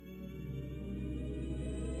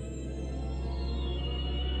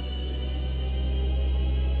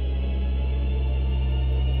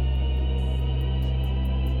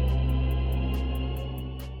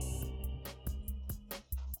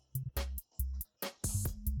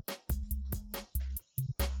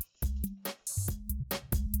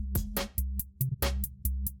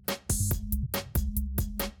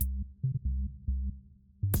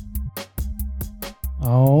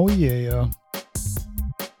Oh, yeah.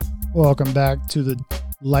 Welcome back to the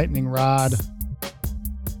Lightning Rod.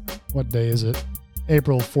 What day is it?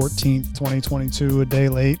 April 14th, 2022. A day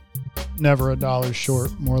late. Never $1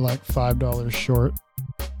 short. More like $5 short.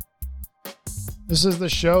 This is the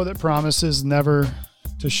show that promises never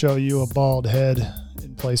to show you a bald head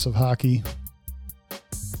in place of hockey.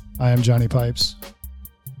 I am Johnny Pipes.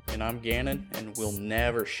 And I'm Gannon, and we'll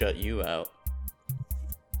never shut you out.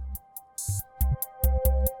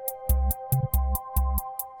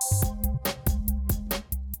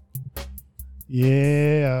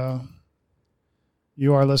 Yeah.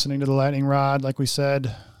 You are listening to the Lightning Rod. Like we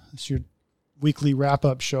said, it's your weekly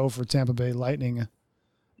wrap-up show for Tampa Bay Lightning.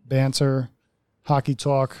 Banter, hockey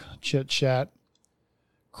talk, chit-chat,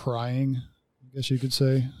 crying, I guess you could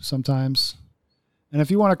say sometimes. And if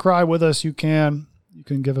you want to cry with us, you can. You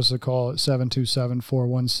can give us a call at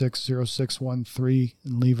 727-416-0613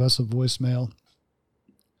 and leave us a voicemail.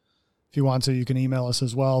 If you want to, you can email us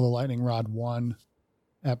as well. The lightningrod1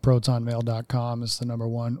 at protonmail.com is the number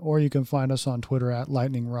one. Or you can find us on Twitter at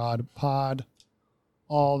lightningrodpod.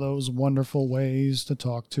 All those wonderful ways to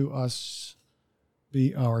talk to us.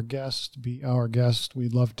 Be our guest. Be our guest.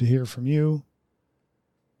 We'd love to hear from you.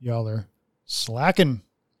 Y'all are slacking.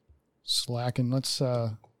 Let's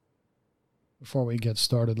before we get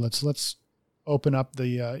started, let's open up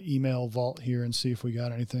the email vault here and see if we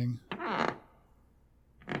got anything.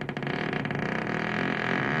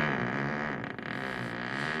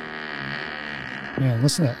 Man,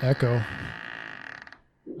 listen to that echo.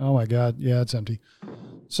 Oh my God. Yeah, it's empty.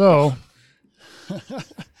 So,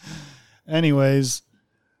 anyways,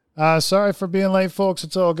 sorry for being late, folks.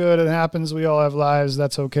 It's all good. It happens. We all have lives.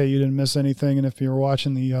 That's okay. You didn't miss anything. And if you were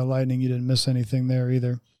watching the Lightning, you didn't miss anything there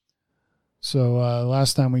either. So,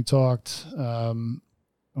 last time we talked, I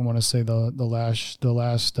want to say the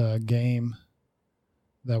last game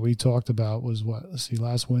that we talked about was what? Let's see.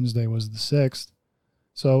 Last Wednesday was the 6th.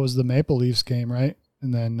 So it was the Maple Leafs game, right?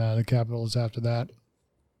 And then the Capitals after that.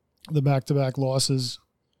 The back-to-back losses.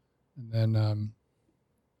 And then,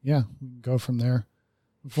 we can go from there.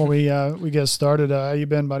 Before we get started, how you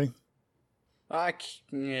been, buddy? I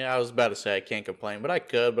was about to say I can't complain, but I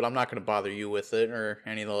could, but I'm not going to bother you with it or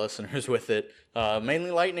any of the listeners with it.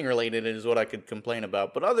 Mainly Lightning related is what I could complain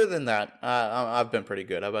about. But other than that, I've been pretty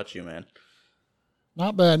good. How about you, man?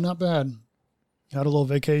 Not bad. Had a little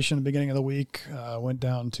vacation at the beginning of the week. Went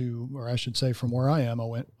down to, or I should say from where I am, I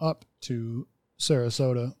went up to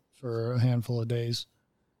Sarasota for a handful of days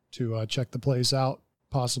to check the place out.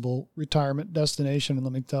 Possible retirement destination. And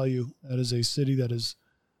let me tell you, that is a city that is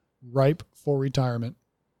ripe for retirement.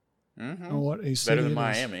 Mm-hmm. Oh, what a city. Better than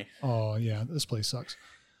Miami. Oh, yeah, this place sucks.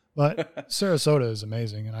 But Sarasota is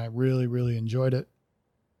amazing, and I really, really enjoyed it.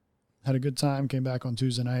 Had a good time. Came back on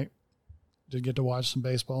Tuesday night. Did get to watch some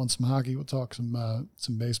baseball and some hockey. We'll talk some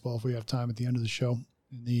baseball if we have time at the end of the show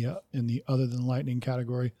in the other than Lightning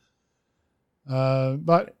category.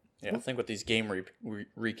 But yeah, I think with these game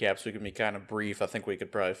recaps, we can be kind of brief. I think we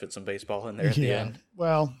could probably fit some baseball in there at the end.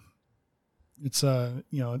 Well, it's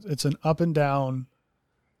it's an up and down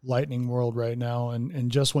Lightning world right now,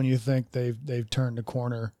 and just when you think they've turned a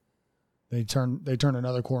corner, they turn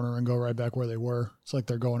another corner and go right back where they were. It's like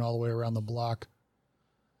they're going all the way around the block.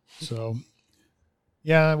 So.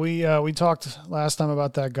 Yeah, we talked last time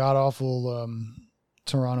about that god-awful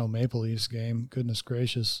Toronto Maple Leafs game. Goodness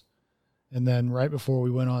gracious. And then right before we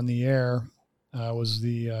went on the air was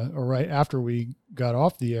or right after we got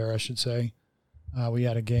off the air, I should say, we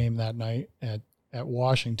had a game that night at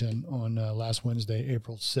Washington on last Wednesday,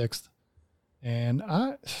 April 6th. And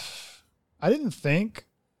I didn't think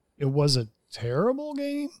it was a terrible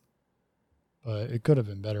game, but it could have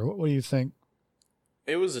been better. What do you think?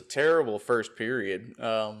 It was a terrible first period.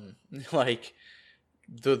 Like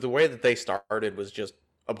the way that they started was just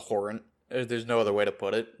abhorrent. There's no other way to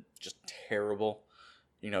put it. Just terrible.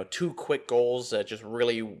 2 quick goals that just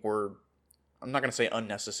really were, I'm not going to say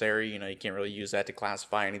unnecessary. You can't really use that to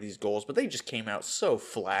classify any of these goals, but they just came out so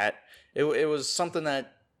flat. It was something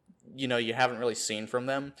that, you haven't really seen from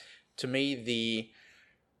them. To me,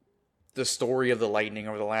 the story of the Lightning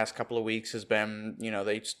over the last couple of weeks has been,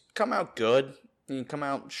 they come out good. You come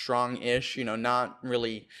out strong-ish, not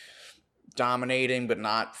really dominating, but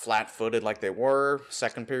not flat-footed like they were.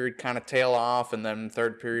 Second period kind of tail off, and then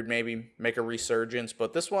third period maybe make a resurgence.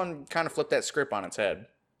 But this one kind of flipped that script on its head.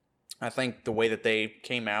 I think the way that they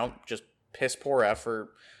came out, just piss-poor effort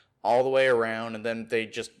all the way around, and then they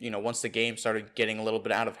just, once the game started getting a little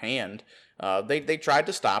bit out of hand, they tried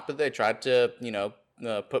to stop it. They tried to,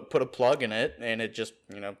 put a plug in it, and it just,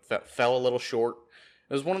 fell a little short.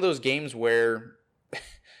 It was one of those games where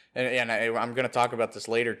I'm going to talk about this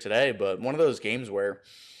later today, but one of those games where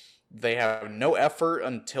they have no effort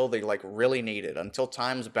until they like really need it, until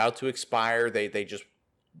time's about to expire. They just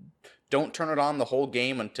don't turn it on the whole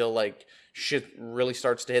game until like shit really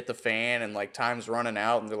starts to hit the fan and like time's running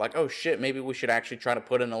out, and they're like, oh shit, maybe we should actually try to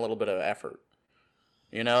put in a little bit of effort.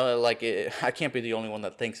 I can't be the only one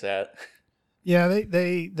that thinks that. Yeah,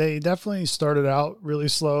 they definitely started out really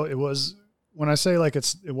slow. It was, when I say like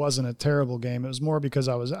it wasn't a terrible game, it was more because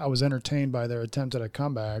I was entertained by their attempt at a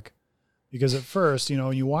comeback. Because at first,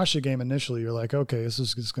 when you watch the game initially, you're like, okay, this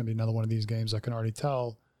is going to be another one of these games. I can already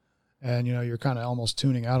tell. And, you're kind of almost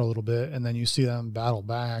tuning out a little bit. And then you see them battle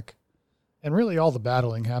back. And really all the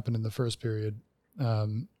battling happened in the first period.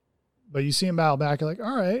 But you see them battle back. You're like,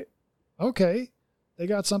 all right, okay, they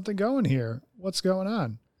got something going here. What's going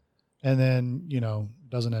on? And then, it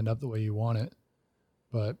doesn't end up the way you want it.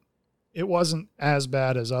 But it wasn't as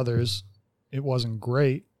bad as others. It wasn't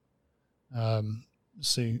great. Let's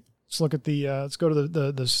see. Let's look at let's go to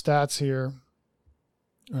the stats here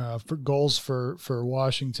for goals for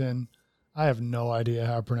Washington. I have no idea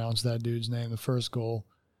how to pronounce that dude's name. The first goal,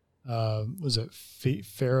 was it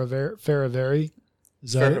Ferravari?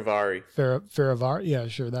 Is that Ferravari? Ferravari? Yeah,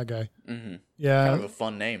 sure, that guy. Mm-hmm. Yeah, kind of a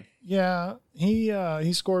fun name. Yeah,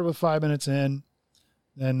 he scored with 5 minutes in.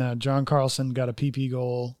 Then John Carlson got a PP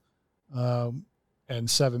goal. And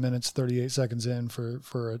 7 minutes, 38 seconds in for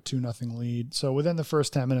a 2-0 lead. So within the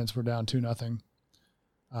first 10 minutes, we're down 2-0.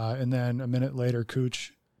 And then a minute later,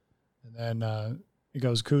 Cooch. And then it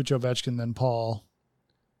goes Cooch, Ovechkin, then Paul.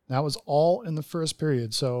 That was all in the first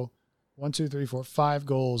period. So 5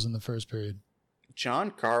 goals in the first period.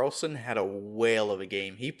 John Carlson had a whale of a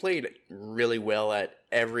game. He played really well at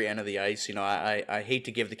every end of the ice. I hate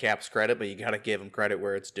to give the Caps credit, but you got to give him credit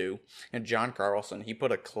where it's due. And John Carlson, he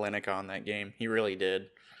put a clinic on that game. He really did.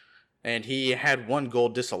 And he had 1 goal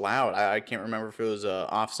disallowed. I can't remember if it was an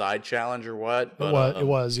offside challenge or what. But, it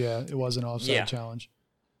was an offside challenge.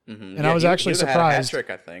 Mm-hmm. And I was actually surprised. He would have had a hat trick,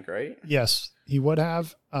 I think, right? Yes, he would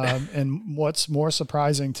have. And what's more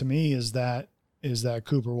surprising to me is that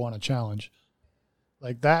Cooper won a challenge.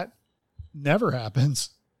 Like, that never happens.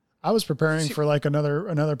 I was preparing for like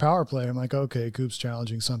another power play. I'm like, okay, Coop's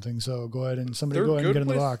challenging something, so go ahead and get in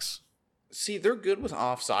the box. See, they're good with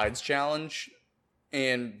offsides challenge,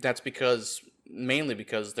 and that's mainly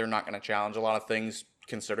because they're not going to challenge a lot of things,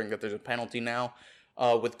 considering that there's a penalty now.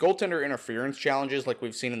 With goaltender interference challenges, like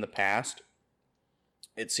we've seen in the past,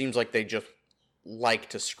 it seems like they just like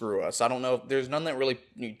to screw us. I don't know. There's none that really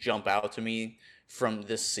jump out to me from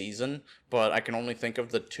this season, but I can only think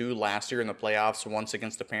of the 2 last year in the playoffs, once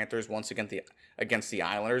against the Panthers, once against the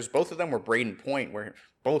Islanders. Both of them were Braden Point, where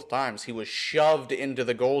both times he was shoved into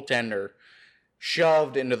the goaltender,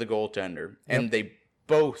 and they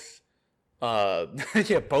both,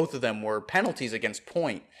 both of them were penalties against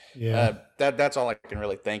Point. Yeah, that's all I can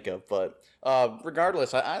really think of. But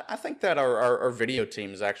regardless, I think that our video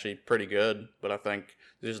team is actually pretty good, but I think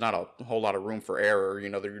there's not a whole lot of room for error.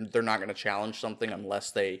 They're not going to challenge something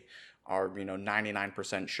unless they are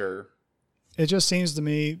 99% sure. It just seems to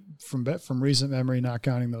me from recent memory, not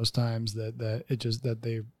counting those times, that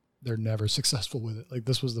they're never successful with it. Like,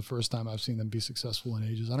 this was the first time I've seen them be successful in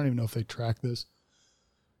ages. I don't even know if they track this,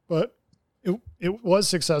 but it was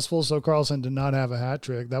successful. So Carlson did not have a hat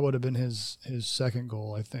trick. That would have been his second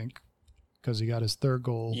goal, I think, because he got his third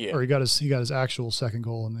goal, or he got his actual second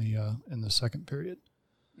goal in the second period.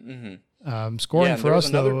 Mm-hmm. Scoring for us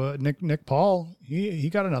though, Nick Paul, he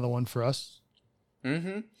got another one for us.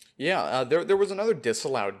 Mm-hmm. Yeah, there was another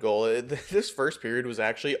disallowed goal. This first period was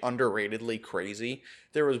actually underratedly crazy.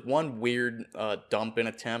 There was one weird dump in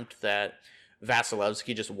attempt that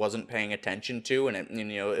Vasilevsky just wasn't paying attention to, and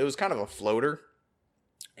it was kind of a floater,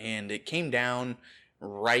 and it came down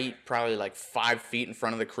right probably like 5 feet in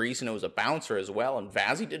front of the crease, and it was a bouncer as well, and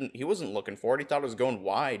Vazzy he wasn't looking for it. He thought it was going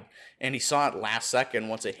wide, and he saw it last second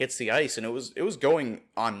once it hits the ice, and it was going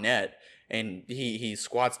on net, and he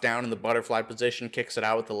squats down in the butterfly position, kicks it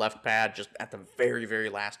out with the left pad just at the very, very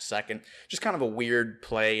last second. Just kind of a weird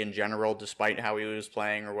play in general, despite how he was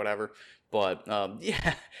playing or whatever. But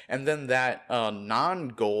and then that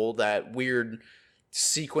non-goal, that weird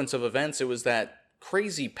sequence of events, it was that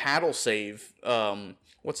crazy paddle save.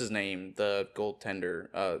 What's his name? The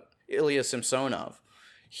goaltender, Ilya Samsonov.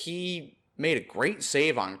 He made a great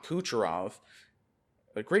save on Kucherov.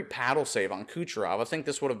 A great paddle save on Kucherov. I think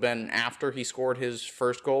this would have been after he scored his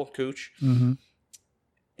first goal, Kuch. Mm-hmm.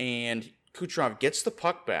 And Kucherov gets the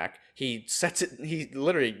puck back. He sets it. He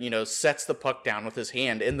literally, sets the puck down with his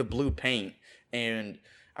hand in the blue paint. And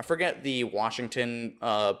I forget the Washington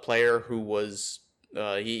player who was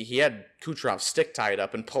He had Kucherov's stick tied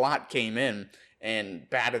up, and Palat came in and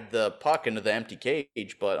batted the puck into the empty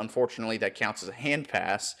cage. But unfortunately, that counts as a hand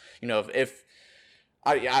pass. You know, if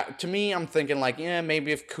to me, I'm thinking like, yeah,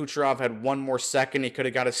 maybe if Kucherov had one more second, he could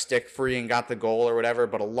have got his stick free and got the goal or whatever.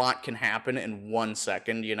 But a lot can happen in 1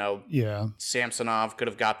 second. You know, Yeah. Samsonov could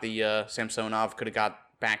have got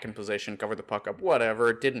back in position, covered the puck up, whatever.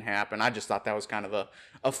 It didn't happen. I just thought that was kind of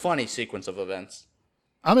a funny sequence of events.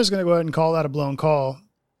 I'm just going to go ahead and call that a blown call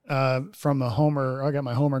from a homer. I got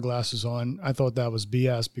my homer glasses on. I thought that was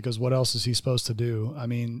BS because what else is he supposed to do? I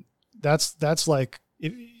mean, that's like,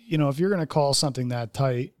 if you're going to call something that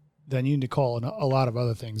tight, then you need to call a lot of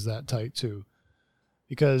other things that tight too.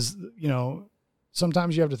 Because,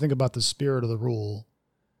 sometimes you have to think about the spirit of the rule.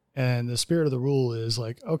 And the spirit of the rule is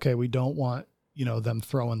like, okay, we don't want, them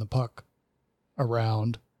throwing the puck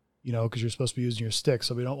around, because you're supposed to be using your stick.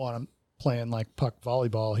 So we don't want them playing like puck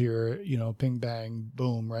volleyball here, ping, bang,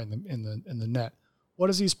 boom, right in the net. What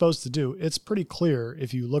is he supposed to do? It's pretty clear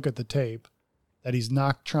if you look at the tape that he's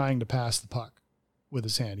not trying to pass the puck with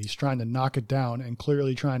his hand. He's trying to knock it down and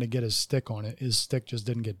clearly trying to get his stick on it. His stick just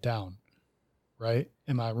didn't get down. Right?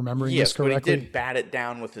 Am I remembering this correctly? Yes, but he did bat it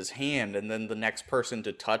down with his hand, and then the next person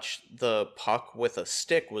to touch the puck with a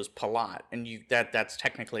stick was Palat, and that's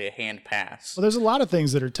technically a hand pass. Well, there's a lot of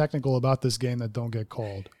things that are technical about this game that don't get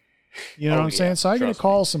called. You know what I'm saying? So I'm going to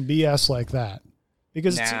call some BS like that.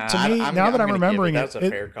 Because to me, now that I'm remembering that's a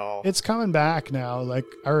fair call. It's coming back now. Like,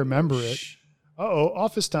 I remember it.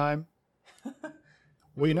 Office time.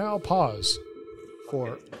 We now pause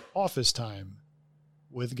for office time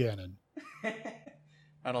with Gannon.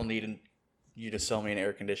 I don't need you to sell me an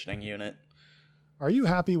air conditioning unit. Are you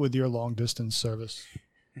happy with your long distance service?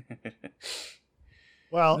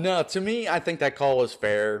 Well, no, to me, I think that call was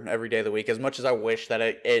fair every day of the week. As much as I wish that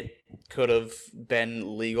it could have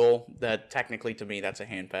been legal, that technically to me, that's a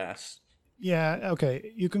hand pass. Yeah,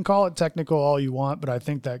 okay. You can call it technical all you want, but I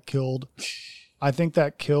think that killed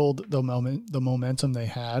the momentum they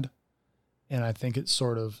had. And I think it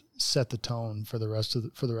sort of set the tone for the rest of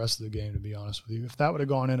the game, to be honest with you. If that would have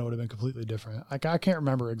gone in, it would have been completely different. Like, I can't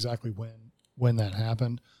remember exactly when that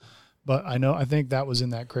happened, but I think that was in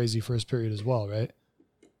that crazy first period as well, right?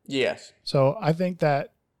 Yes. So I think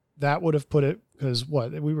that would have put it, because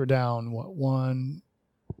we were down one.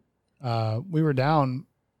 We were down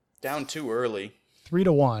too early,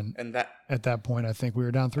 3-1, and that at that point I think we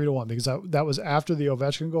were down 3-1 because that was after the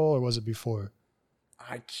Ovechkin goal, or was it before?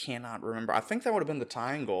 I cannot remember. I think that would have been the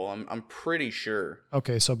tying goal. I'm pretty sure.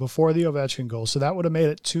 Okay, so before the Ovechkin goal, so that would have made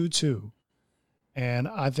it 2-2, and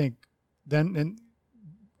I think then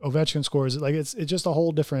Ovechkin scores. Like, it's just a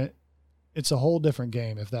whole different. It's a whole different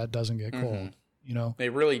game if that doesn't get called.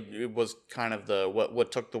 It was kind of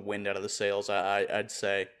what took the wind out of the sails. I'd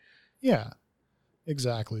say. Yeah,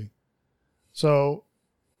 exactly. So,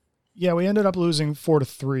 yeah, we ended up losing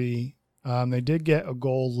 4-3. They did get a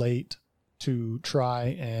goal late to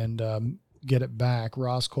try and get it back.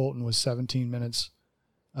 Ross Colton was 17 minutes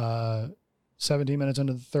into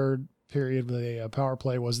the third period with a power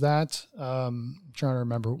play. Was that, I'm trying to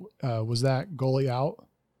remember, was that goalie out?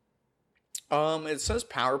 It says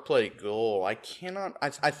power play goal. I cannot,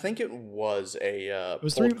 I think it was it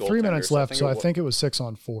was 3 minutes left, so I think it was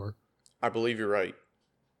 6-on-4. I believe you're right.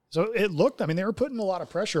 So it looked, they were putting a lot of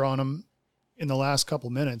pressure on him in the last couple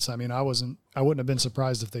minutes. I wouldn't have been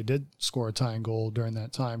surprised if they did score a tying goal during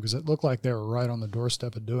that time, because it looked like they were right on the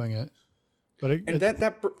doorstep of doing it. But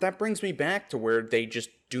that brings me back to where they just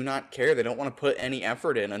do not care. They don't want to put any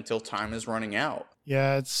effort in until time is running out.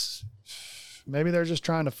 Yeah, maybe they're just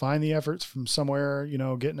trying to find the efforts from somewhere,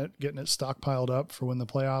 getting it stockpiled up for when the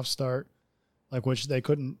playoffs start, like, which they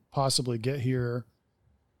couldn't possibly get here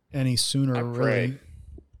any sooner. Really.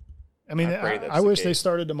 I wish they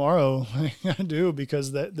started tomorrow. I do,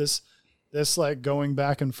 because this like going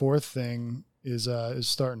back and forth thing is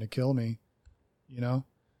starting to kill me,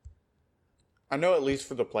 I know, at least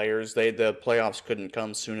for the players, the playoffs couldn't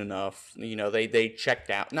come soon enough. They checked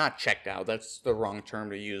out, not checked out. That's the wrong term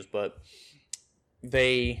to use, but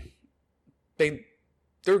their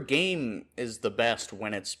game is the best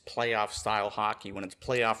when it's playoff style hockey, when it's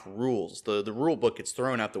playoff rules. The rule book gets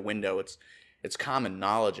thrown out the window. It's common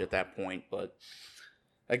knowledge at that point. But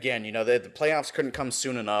again, the playoffs couldn't come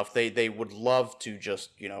soon enough. They would love to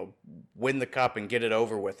just, win the cup and get it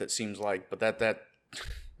over with, it seems like. But that's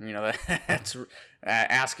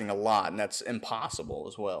asking a lot, and that's impossible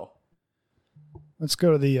as well. Let's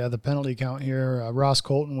go to the penalty count here. Ross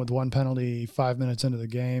Colton with one penalty 5 minutes into the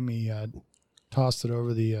game. He tossed it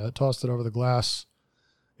over the glass.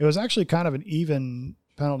 It was actually kind of an even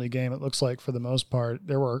penalty game, it looks like, for the most part.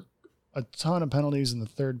 There were a ton of penalties in the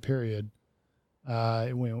third period.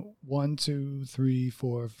 It went 1, 2, 3,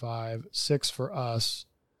 4, 5, 6 for us.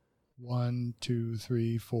 1, 2,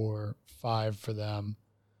 3, 4, 5 for them.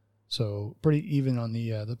 So pretty even on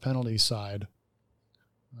the penalty side.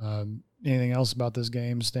 Anything else about this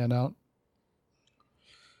game stand out?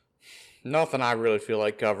 Nothing I really feel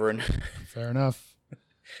like covering. Fair enough.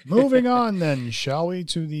 Moving on then, shall we,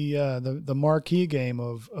 to the marquee game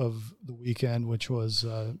of the weekend, which was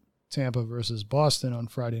Tampa versus Boston on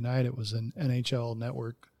Friday night. It was an NHL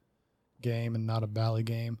Network game and not a Bally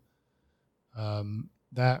game.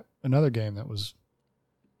 That another game that was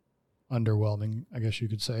underwhelming, I guess you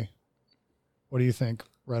could say. What do you think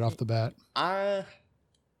right off the bat? I'm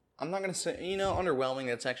not going to say, underwhelming.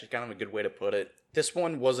 That's actually kind of a good way to put it. This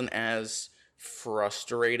one wasn't as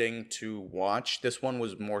frustrating to watch. This one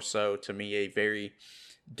was more so, to me, a very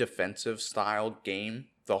defensive style game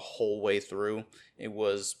the whole way through. It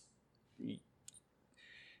was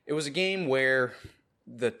a game where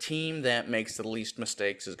the team that makes the least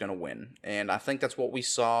mistakes is going to win. And I think that's what we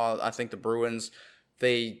saw. I think the Bruins,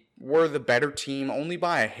 they were the better team only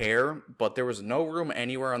by a hair, but there was no room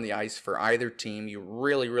anywhere on the ice for either team. You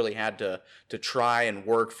really, really had to try and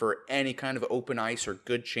work for any kind of open ice or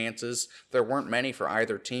good chances. There weren't many for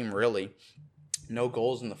either team, really. No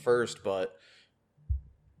goals in the first, but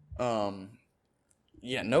no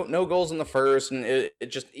goals in the first, and it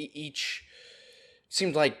just each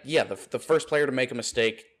seemed like, the first player to make a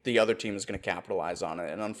mistake, the other team is going to capitalize on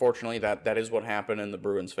it, and unfortunately, that is what happened in the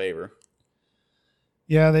Bruins' favor.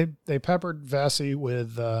 Yeah, they peppered Vesey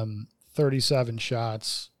with 37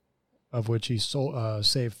 shots, of which he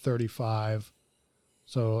saved 35.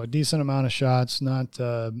 So a decent amount of shots, not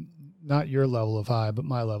your level of high, but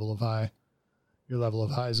my level of high. Your level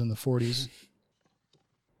of high is in the 40s.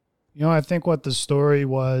 I think what the story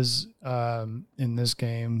was in this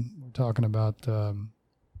game, we're talking about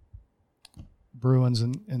Bruins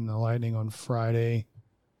and the Lightning on Friday.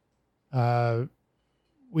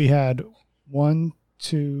 We had 1,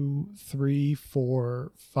 2, 3,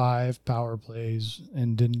 4, 5 power plays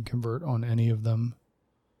and didn't convert on any of them.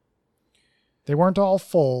 They weren't all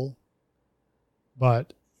full,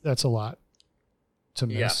 but that's a lot to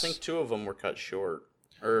miss. Yeah, I think 2 of them were cut short,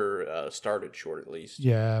 or started short at least.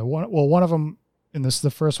 Yeah, one of them, and this is the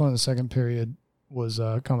first one in the second period, was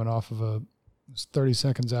coming off of 30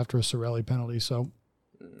 seconds after a Cirelli penalty. So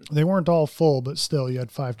they weren't all full, but still, you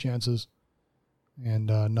had 5 chances and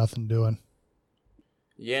nothing doing.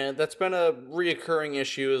 Yeah, that's been a reoccurring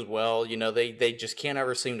issue as well. They just can't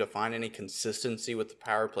ever seem to find any consistency with the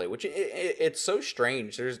power play, which it's so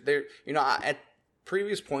strange. At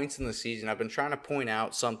previous points in the season, I've been trying to point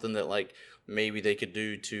out something that like maybe they could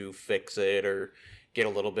do to fix it or get a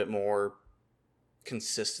little bit more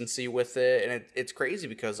consistency with it. And it's crazy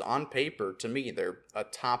because on paper, to me, they're a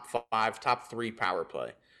top 5, top 3 power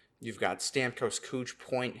play. You've got Stamkos, Kuch,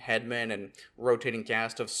 Point, Hedman, and rotating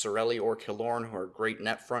cast of Cirelli or Killorn, who are great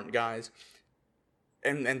net front guys.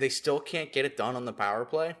 And they still can't get it done on the power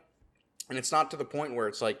play. And it's not to the point where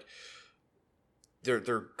it's like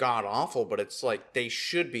they're god-awful, but it's like they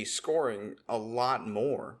should be scoring a lot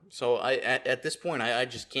more. So at this point, I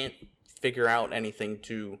just can't figure out anything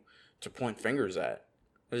to point fingers at.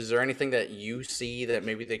 Is there anything that you see that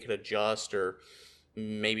maybe they could adjust or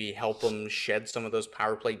maybe help them shed some of those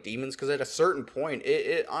power play demons? Because at a certain point,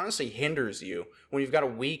 it honestly hinders you. When you've got a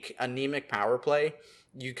weak, anemic power play,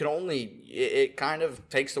 it kind of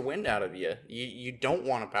takes the wind out of you. You don't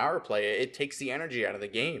want a power play. It takes the energy out of the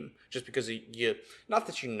game. Just because you not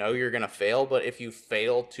that you're going to fail, but if you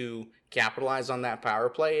fail to capitalize on that power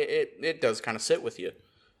play, it does kind of sit with you.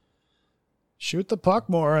 Shoot the puck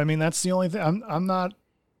more. I mean, that's the only thing. I'm not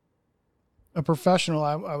a professional.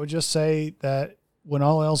 I would just say that when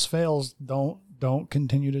all else fails, don't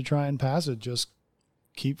continue to try and pass it. Just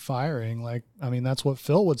keep firing. That's what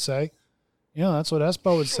Phil would say. That's what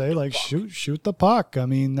Espo would say. Like, shoot the puck. I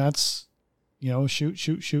mean, that's, shoot,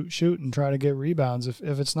 and try to get rebounds. If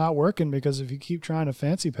it's not working, because if you keep trying to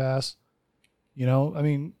fancy pass,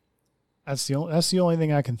 that's the only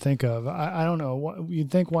thing I can think of. I don't know.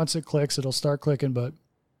 You'd think once it clicks, it'll start clicking, but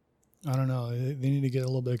I don't know. They need to get a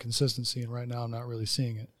little bit of consistency, and right now I'm not really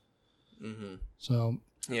seeing it. Mm-hmm. So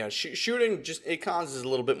yeah, shooting it causes a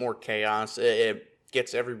little bit more chaos. It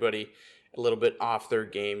gets everybody a little bit off their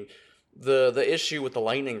game. The issue with the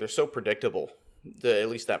Lightning, they're so predictable. At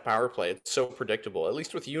least that power play, it's so predictable. At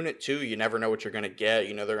least with Unit 2, you never know what you're going to get.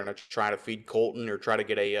 They're going to try to feed Colton or try to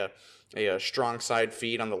get a strong side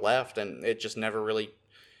feed on the left, and it just never really,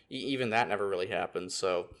 even that never really happens.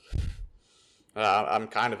 So I'm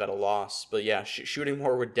kind of at a loss. But yeah, shooting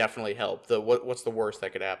more would definitely help. What's the worst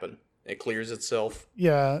that could happen? it clears itself.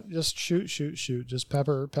 Yeah, just shoot. Just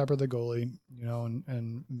pepper the goalie,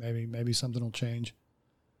 and maybe something will change.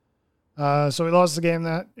 So we lost the game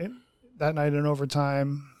that night in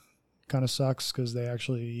overtime. Kind of sucks because they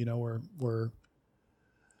actually, were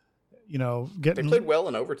getting. They played well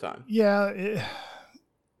in overtime. Yeah, it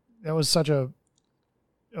was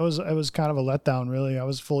it was kind of a letdown, really. I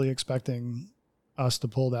was fully expecting us to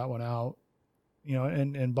pull that one out.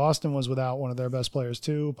 And Boston was without one of their best players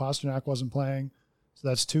too. Pasternak wasn't playing. So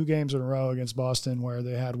that's 2 games in a row against Boston where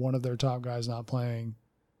they had one of their top guys not playing.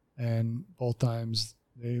 And both times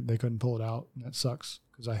they couldn't pull it out. And that sucks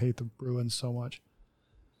because I hate the Bruins so much.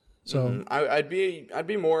 So I'd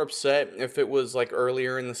be more upset if it was like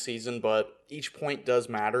earlier in the season, but each point does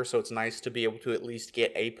matter. So it's nice to be able to at least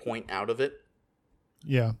get a point out of it.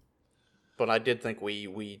 Yeah. But I did think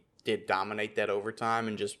we did dominate that overtime,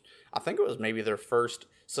 and I think it was maybe their first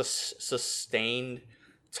sustained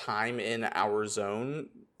time in our zone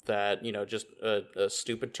that, just a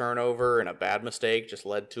stupid turnover and a bad mistake just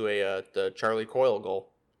led to the Charlie Coyle goal.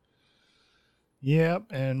 Yep,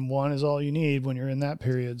 and 1 is all you need when you're in that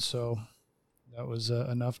period, so that was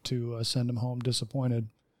enough to send them home disappointed.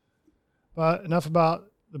 But enough about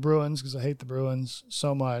the Bruins, because I hate the Bruins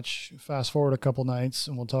so much. Fast forward a couple nights,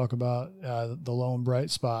 and we'll talk about the lone bright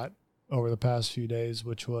spot over the past few days,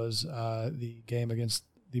 which was the game against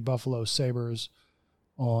the Buffalo Sabres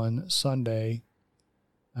on Sunday.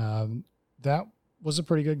 That was a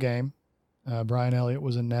pretty good game. Brian Elliott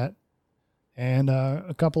was in net. And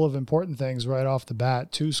a couple of important things right off the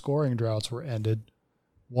bat. 2 scoring droughts were ended,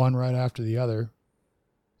 one right after the other.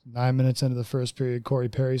 9 minutes into the first period, Corey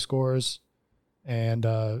Perry scores. And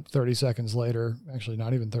 30 seconds later, actually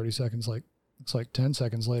not even 30 seconds, looks like 10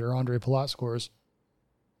 seconds later, Andre Palat scores.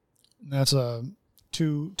 And that's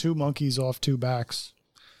two monkeys off 2 backs.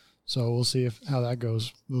 So we'll see how that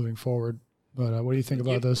goes moving forward. But what do you think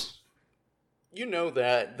about this? You know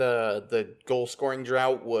that the goal scoring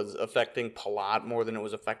drought was affecting Palat more than it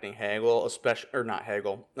was affecting Hagel,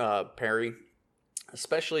 Perry,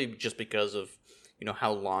 especially just because of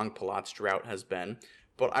how long Palat's drought has been.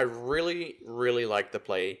 But I really, really like the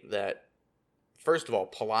play that, first of all,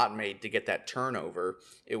 Palat made to get that turnover.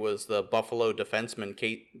 It was the Buffalo defenseman,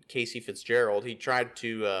 Casey Fitzgerald. He tried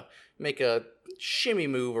to make a shimmy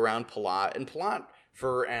move around Palat. And Palat,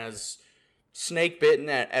 for as snake-bitten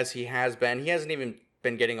as he has been, he hasn't even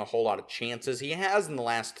been getting a whole lot of chances. He has in the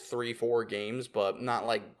last 3-4 games, but not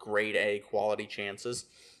like grade A quality chances.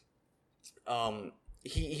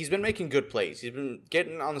 He's been making good plays. He's been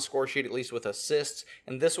getting on the score sheet at least with assists,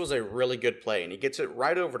 and this was a really good play, and he gets it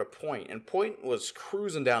right over to Point, and Point was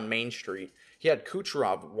cruising down Main Street. He had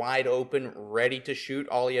Kucherov wide open, ready to shoot.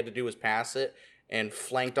 All he had to do was pass it, and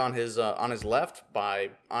flanked on his left by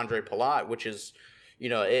Andre Palat, which is,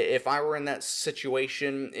 if I were in that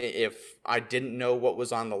situation, if I didn't know what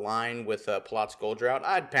was on the line with Palat's goal drought,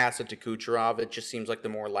 I'd pass it to Kucherov. It just seems like the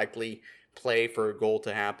more likely play for a goal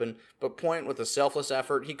to happen. But Point, with a selfless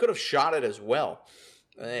effort, he could have shot it as well.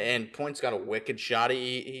 And Point's got a wicked shot.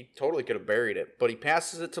 He totally could have buried it. But he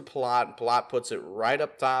passes it to Palat, and Palat puts it right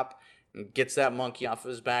up top and gets that monkey off of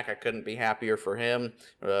his back. I couldn't be happier for him.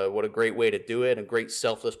 What a great way to do it. A great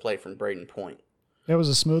selfless play from Brayden Point. It was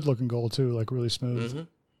a smooth-looking goal, too, like really smooth. Mm-hmm.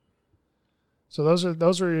 So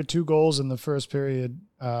those were your 2 goals in the first period,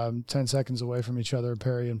 10 seconds away from each other,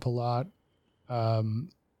 Perry and Palat.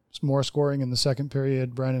 More scoring in the second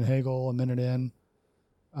period. Brandon Hagel a minute in.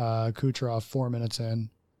 Kucherov 4 minutes in.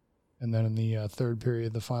 And then in the third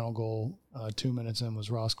period, the final goal 2 minutes in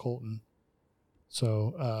was Ross Colton.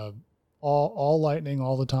 So all Lightning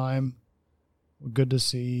all the time. Good to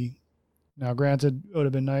see. Now, granted, it would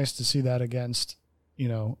have been nice to see that against,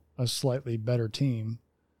 a slightly better team.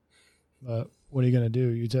 But what are you going to do?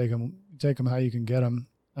 You take them how you can get them.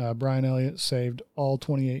 Brian Elliott saved all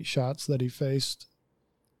 28 shots that he faced.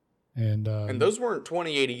 And those weren't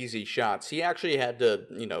 28 easy shots. He actually had to,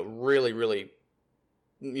 really, really,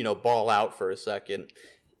 ball out for a second.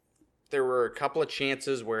 There were a couple of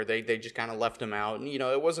chances where they just kind of left him out. And,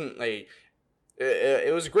 it wasn't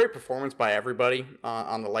it was a great performance by everybody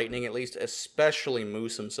on the Lightning, at least, especially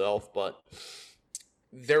Moose himself. But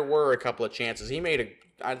there were a couple of chances. He made,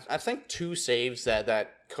 I think, 2 saves that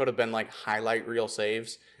could have been like highlight reel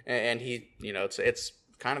saves. And he, it's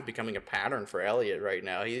kind of becoming a pattern for Elliott right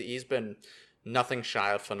now. He's been nothing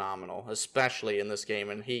shy of phenomenal, especially in this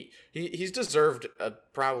game, and he's deserved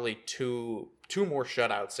probably two more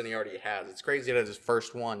shutouts than he already has. It's crazy that his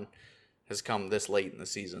first one has come this late in the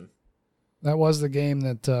season. That was the game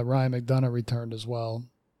that Ryan McDonough returned as well.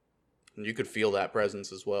 And you could feel that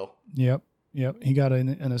presence as well. Yep. Yep, he got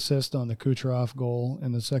an assist on the Kucherov goal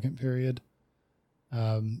in the second period.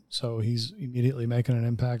 So he's immediately making an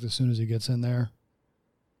impact as soon as he gets in there.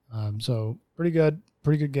 So pretty good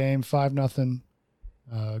game, 5-0.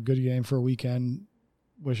 Good game for a weekend.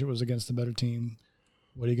 Wish it was against a better team.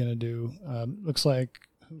 What are you going to do? Looks like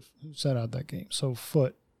who sat out that game? So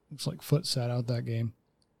Foote. Looks like Foote sat out that game.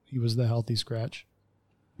 He was the healthy scratch.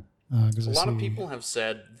 A lot of people have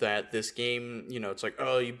said that this game, it's like,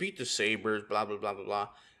 oh, you beat the Sabres, blah, blah, blah, blah, blah.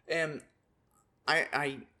 And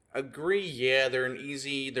I agree, yeah,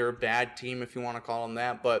 they're a bad team if you want to call them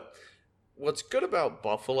that. But what's good about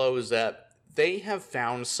Buffalo is that they have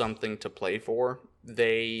found something to play for.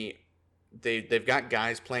 They've got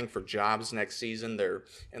guys playing for jobs next season. They're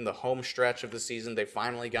in the home stretch of the season. They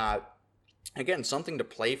finally got, again, something to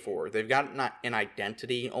play for. They've got an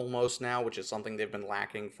identity almost now, which is something they've been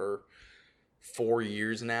lacking for 4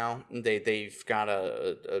 years now. They've got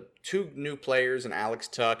two new players in Alex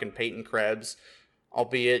Tuck and Peyton Krebs,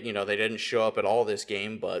 albeit they didn't show up at all this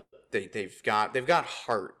game, but they've got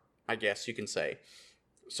heart, I guess you can say.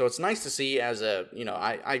 So it's nice to see. As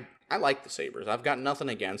I like the Sabres. I've got nothing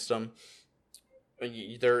against them.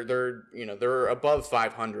 They're above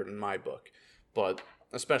 500 in my book, but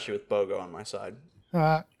especially with Bogo on my side.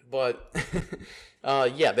 But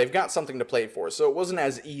yeah, they've got something to play for. So it wasn't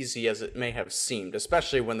as easy as it may have seemed,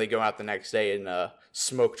 especially when they go out the next day and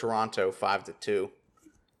smoke Toronto 5-2.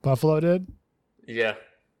 Buffalo did? Yeah.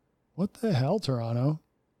 What the hell, Toronto?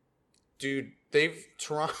 Dude,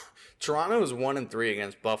 Toronto is 1-3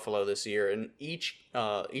 against Buffalo this year, and each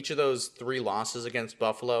of those 3 losses against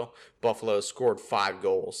Buffalo scored 5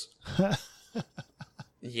 goals.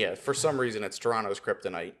 Yeah, for some reason it's Toronto's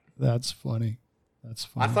kryptonite. That's funny.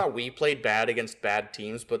 I thought we played bad against bad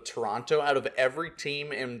teams, but Toronto, out of every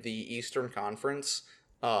team in the Eastern Conference,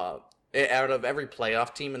 out of every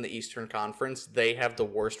playoff team in the Eastern Conference, they have the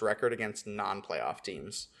worst record against non-playoff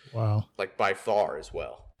teams. Wow. Like, by far as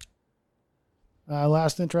well.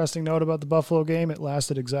 Last interesting note about the Buffalo game, it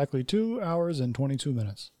lasted exactly 2 hours and 22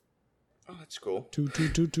 minutes. Oh, that's cool.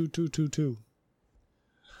 2.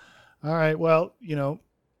 All right, well,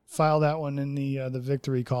 file that one in the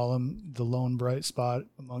victory column, the lone bright spot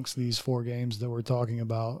amongst these 4 games that we're talking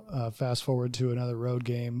about. Fast forward to another road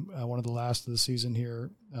game, one of the last of the season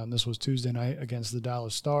here. This was Tuesday night against the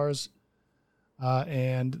Dallas Stars.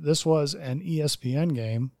 And this was an ESPN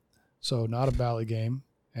game, so not a Bally game.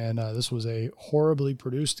 And this was a horribly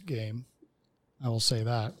produced game. I will say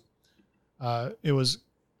that. It was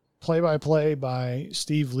play-by-play by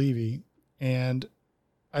Steve Levy. And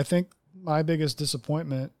I think my biggest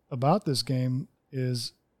disappointment about this game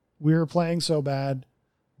is we were playing so bad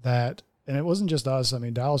that, and it wasn't just us. I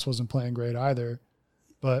mean, Dallas wasn't playing great either,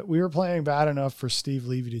 but we were playing bad enough for Steve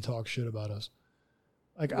Levy to talk shit about us.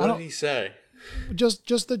 Like, what did he say?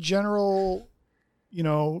 Just the general,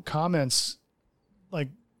 comments, like,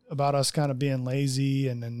 about us kind of being lazy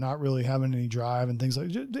and not really having any drive and things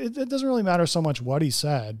like that. It doesn't really matter so much what he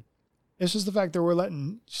said. It's just the fact that we're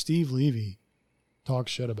letting Steve Levy talk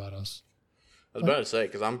shit about us. I was about to say,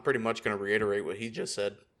 because I'm pretty much going to reiterate what he just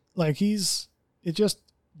said. Like, it just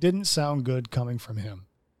didn't sound good coming from him.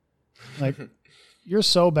 Like, you're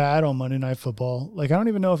so bad on Monday Night Football. Like, I don't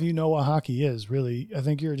even know if you know what hockey is, really. I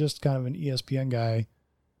think you're just kind of an ESPN guy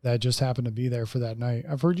that just happened to be there for that night.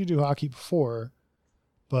 I've heard you do hockey before,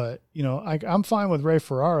 but, I'm fine with Ray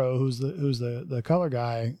Ferraro, who's the color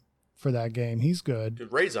guy for that game. He's good.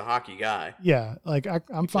 Dude, Ray's a hockey guy. Yeah, like,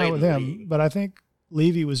 I'm fine with him, but I think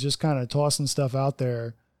Levy was just kind of tossing stuff out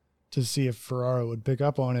there to see if Ferraro would pick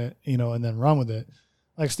up on it, and then run with it.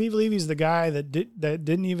 Like, Steve Levy's the guy that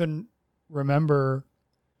didn't even remember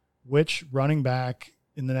which running back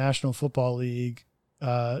in the National Football League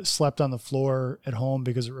slept on the floor at home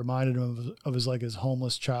because it reminded him of his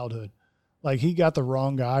homeless childhood. Like, he got the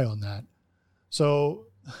wrong guy on that. So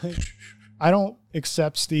I don't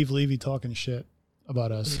accept Steve Levy talking shit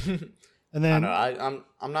about us. And then I'm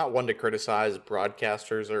not one to criticize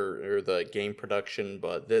broadcasters or the game production,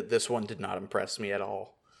 but this one did not impress me at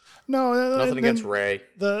all. No, nothing against Ray.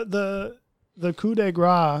 The coup de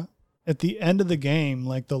grace at the end of the game,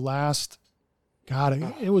 like the last,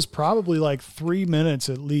 it was probably like 3 minutes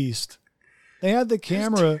at least. They had the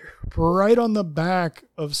camera right on the back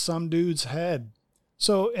of some dude's head.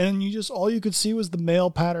 So, and all you could see was the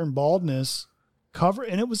male pattern baldness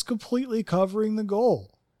and it was completely covering the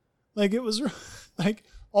goal. Like, it was like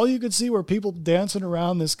all you could see were people dancing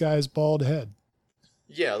around this guy's bald head.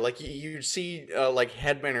 Yeah, like you see like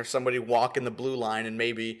Hedman or somebody walk in the blue line and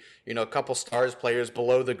maybe, a couple Stars players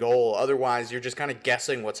below the goal. Otherwise, you're just kind of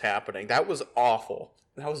guessing what's happening. That was awful.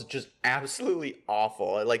 That was just absolutely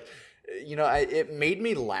awful. Like, it made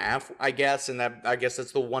me laugh, I guess, and I guess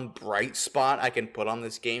that's the one bright spot I can put on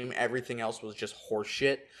this game. Everything else was just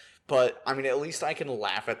horseshit. But I mean, at least I can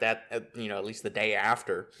laugh at that. At least the day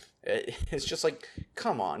after. It's just like,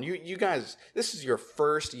 come on, you guys. This is your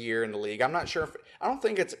first year in the league. I'm not sure if I don't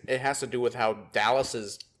think it has to do with how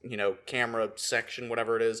Dallas's camera section,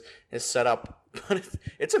 whatever it is set up. But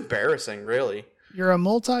it's embarrassing, really. You're a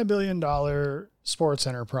multi-billion-dollar sports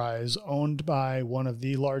enterprise owned by one of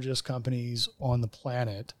the largest companies on the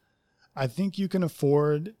planet. I think you can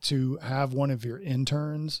afford to have one of your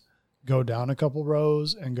interns go down a couple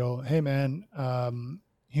rows and go, "Hey man,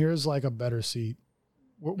 here's like a better seat.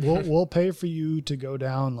 We'll pay for you to go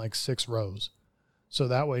down like 6 rows." So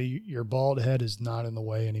that way your bald head is not in the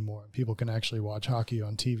way anymore. People can actually watch hockey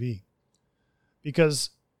on TV. Because,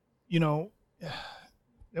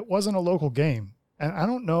 it wasn't a local game. And I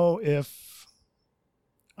don't know if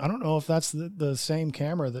that's the same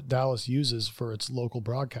camera that Dallas uses for its local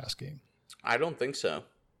broadcast game. I don't think so.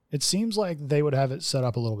 It seems like they would have it set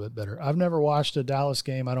up a little bit better. I've never watched a Dallas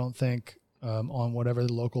game, I don't think, on whatever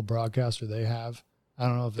the local broadcaster they have. I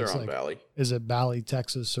don't know if it's on Bally. Is it Bally,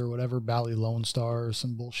 Texas or whatever, Bally Lone Star or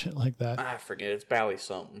some bullshit like that? I forget. It's Bally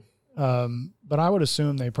something. But I would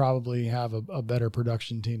assume they probably have a better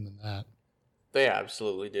production team than that. They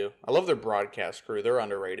absolutely do. I love their broadcast crew. They're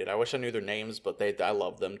underrated. I wish I knew their names, but I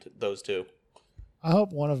love them, those two. I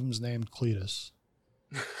hope one of them's named Cletus.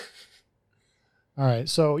 All right,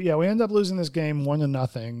 so yeah, we end up losing this game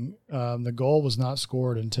 1-0. The goal was not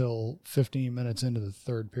scored until 15 minutes into the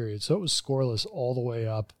third period, so it was scoreless all the way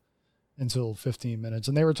up until 15 minutes.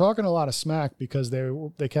 And they were talking a lot of smack because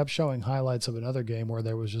they kept showing highlights of another game where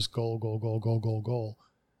there was just goal, goal, goal, goal, goal, goal.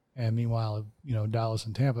 And meanwhile, Dallas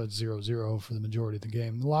and Tampa, it's 0-0 for the majority of the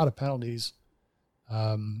game. A lot of penalties,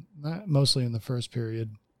 mostly in the first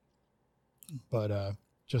period. But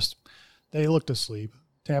just they looked asleep.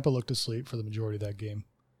 Tampa looked asleep for the majority of that game.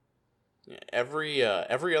 Every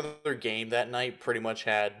other game that night pretty much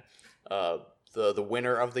had the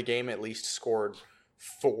winner of the game at least scored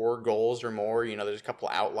 4 goals or more. There's a couple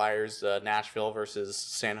outliers. Nashville versus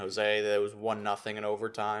San Jose, that was 1-0 in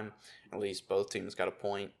overtime. At least both teams got a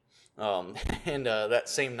point. And that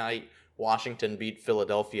same night, Washington beat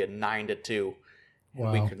Philadelphia 9-2. And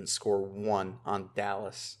Wow. we couldn't score 1 on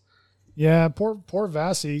Dallas. Yeah, poor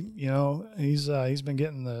Vasi. He's been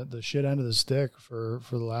getting the shit end of the stick for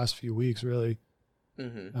the last few weeks, really.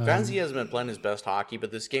 Mm-hmm. Vasi hasn't been playing his best hockey,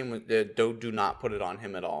 but this game, do not put it on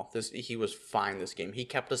him at all. He was fine this game. He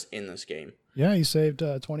kept us in this game. Yeah, he saved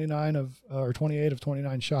 28 of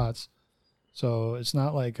 29 shots. So it's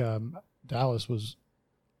not like Dallas was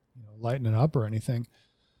lighting it up or anything.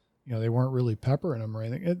 They weren't really peppering him or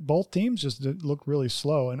anything. Both teams just looked really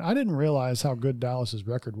slow, and I didn't realize how good Dallas's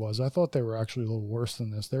record was. I thought they were actually a little worse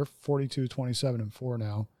than this. They're 42-27-4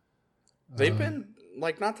 now. They've been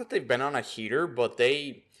not that they've been on a heater, but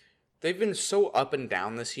they've been so up and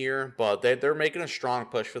down this year. But they're making a strong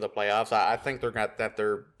push for the playoffs. I think they're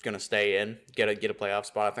gonna stay in, get a playoff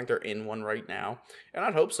spot. I think they're in one right now, and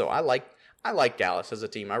I'd hope so. I like Dallas as a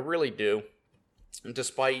team. I really do. And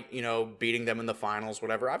despite, beating them in the finals,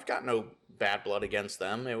 whatever, I've got no bad blood against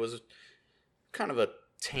them. It was kind of a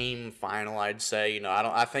tame final, I'd say.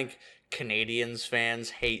 I think Canadians fans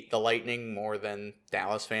hate the Lightning more than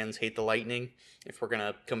Dallas fans hate the Lightning, if we're going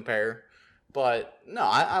to compare. But, no,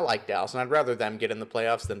 I like Dallas, and I'd rather them get in the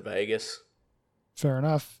playoffs than Vegas. Fair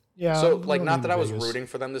enough. Yeah. So, not that I was rooting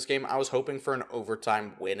for them this game. I was hoping for an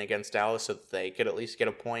overtime win against Dallas so that they could at least get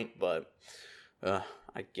a point, but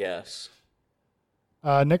I guess.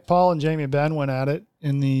 Nick Paul and Jamie Benn went at it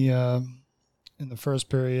in the first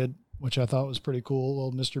period, which I thought was pretty cool.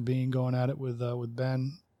 Little Mr. Bean going at it with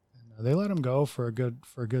Ben. And, they let him go for a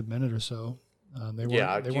good minute or so. They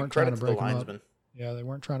weren't trying to break him up. Yeah, they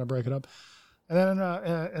weren't trying to break it up. And then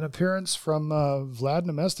an appearance from Vlad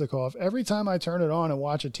Nemestikov. Every time I turn it on and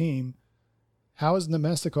watch a team, how is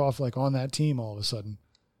Nemestikov on that team all of a sudden?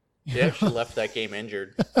 He actually left that game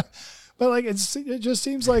injured. But it just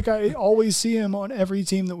seems like I always see him on every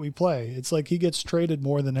team that we play. It's like he gets traded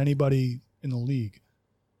more than anybody in the league.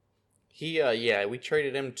 We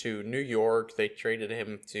traded him to New York. They traded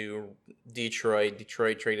him to Detroit.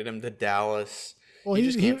 Detroit traded him to Dallas. Well, he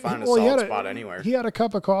just can't find a solid spot anywhere. He had a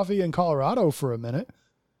cup of coffee in Colorado for a minute.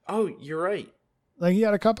 Oh, you're right. He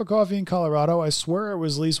had a cup of coffee in Colorado. I swear it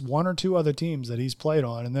was at least 1 or 2 other teams that he's played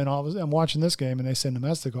on. And then I'm watching this game and they say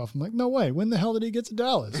Nemestikov. I'm like, no way. When the hell did he get to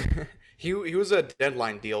Dallas? He was a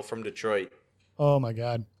deadline deal from Detroit. Oh my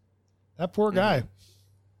God, that poor guy.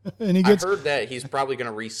 And I heard that he's probably going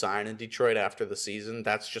to re-sign in Detroit after the season.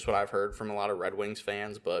 That's just what I've heard from a lot of Red Wings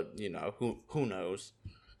fans. But who knows?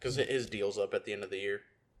 because his deal's up at the end of the year.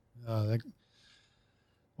 Uh,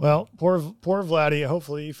 Well, poor Vladdy.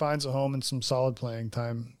 Hopefully, he finds a home and some solid playing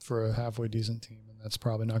time for a halfway decent team, and that's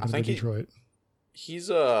probably not going to be Detroit.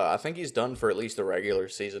 I think he's done for at least the regular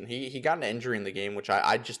season. He got an injury in the game, which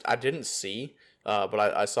I didn't see, but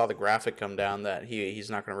I saw the graphic come down that he's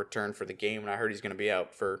not going to return for the game, and I heard he's going to be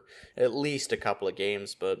out for at least a couple of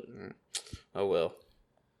games. But oh well.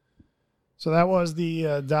 So that was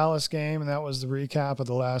the Dallas game, and that was the recap of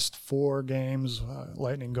the last 4 games.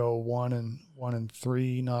 Lightning go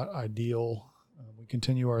 1-3, not ideal. We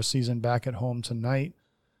continue our season back at home tonight.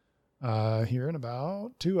 Here in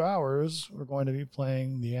about 2 hours, we're going to be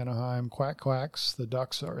playing the Anaheim Quack Quacks. The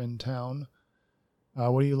Ducks are in town.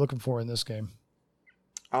 What are you looking for in this game?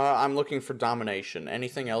 I'm looking for domination.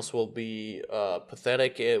 Anything else will be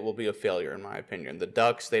pathetic. It will be a failure, in my opinion. The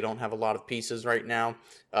Ducks, they don't have a lot of pieces right now.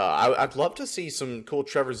 I'd love to see some cool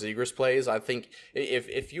Trevor Zegras plays. I think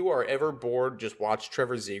if you are ever bored, just watch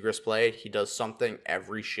Trevor Zegras play. He does something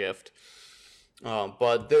every shift.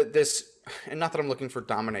 But this, and not that I'm looking for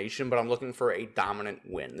domination, but I'm looking for a dominant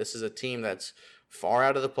win. This is a team that's far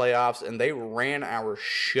out of the playoffs, and they ran our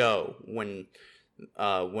show when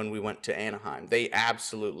we went to Anaheim. They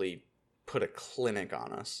absolutely put a clinic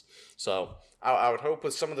on us. So I would hope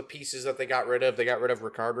with some of the pieces that they got rid of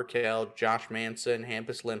Rickard Rakell, Josh Manson,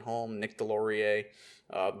 Hampus Lindholm, Nick Delorier.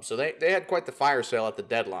 So they had quite the fire sale at the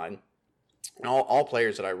deadline. And all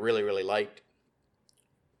players that I really, really liked.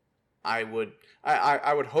 I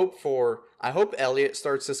hope Elliott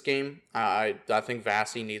starts this game. I think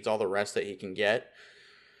Vasi needs all the rest that he can get.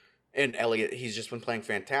 And Elliott, he's just been playing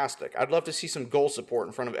fantastic. I'd love to see some goal support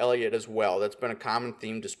in front of Elliott as well. That's been a common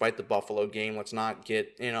theme despite the Buffalo game. Let's not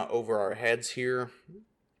get over our heads here.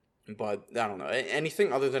 But I don't know.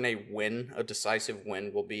 Anything other than a win, a decisive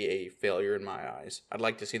win, will be a failure in my eyes. I'd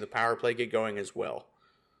like to see the power play get going as well.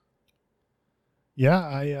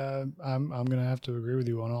 Yeah, I'm going to have to agree with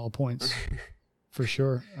you on all points for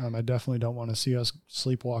sure. I definitely don't want to see us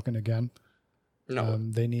sleepwalking again. No,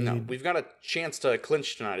 we've got a chance to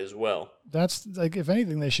clinch tonight as well. That's like, if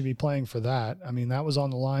anything, they should be playing for that. I mean, that was on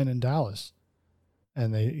the line in Dallas,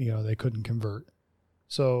 and they couldn't convert.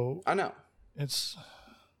 So I know it's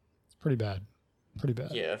pretty bad. Pretty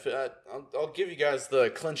bad. Yeah, I'll give you guys the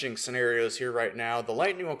clinching scenarios here right now. The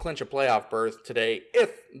Lightning will clinch a playoff berth today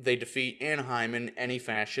if they defeat Anaheim in any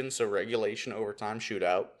fashion, so regulation, overtime,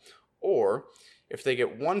 shootout, or if they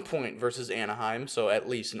get 1 point versus Anaheim, so at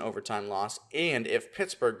least an overtime loss, and if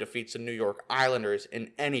Pittsburgh defeats the New York Islanders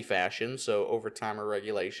in any fashion, so overtime or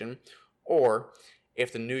regulation, or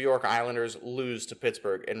if the New York Islanders lose to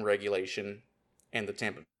Pittsburgh in regulation and the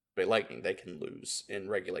Tampa Bay Lightning, they can lose in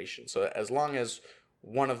regulation. So as long as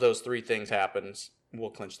one of those 3 things happens, we'll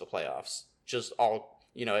clinch the playoffs. Just all,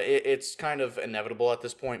 it's kind of inevitable at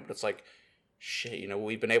this point, but it's like, shit,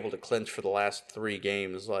 we've been able to clinch for the last 3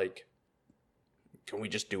 games, like, can we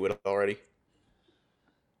just do it already?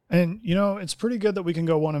 And, it's pretty good that we can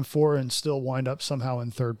go 1-4 and still wind up somehow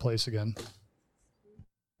in 3rd place again.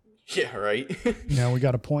 Yeah, right. We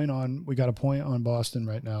got a point on Boston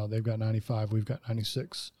right now. They've got 95. We've got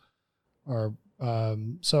 96.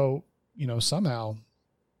 So, somehow,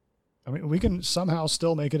 we can somehow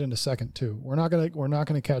still make it into 2nd too. We're not going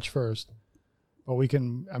to catch 1st, but we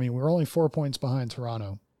can, we're only 4 points behind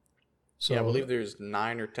Toronto. So, yeah, I believe there's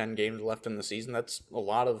 9 or 10 games left in the season. That's a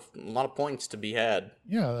lot of points to be had.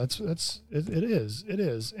 Yeah, it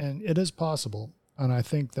is, and it is possible. And I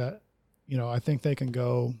think that, I think they can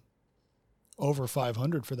go over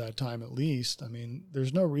 500 for that time at least.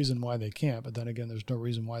 There's no reason why they can't, but then again, there's no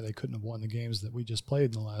reason why they couldn't have won the games that we just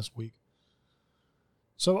played in the last week.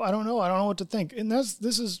 So I don't know what to think. And this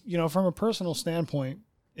is, from a personal standpoint,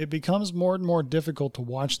 it becomes more and more difficult to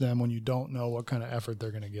watch them when you don't know what kind of effort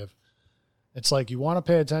they're going to give. It's like you want to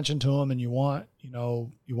pay attention to them and you want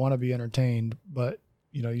to be entertained, but,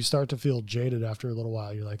 you start to feel jaded after a little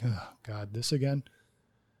while. You're like, oh, God, this again?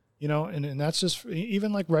 And that's just,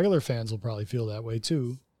 even like regular fans will probably feel that way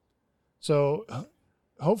too. So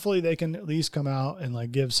hopefully they can at least come out and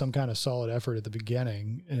like give some kind of solid effort at the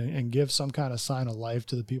beginning and give some kind of sign of life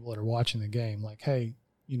to the people that are watching the game. Like, hey,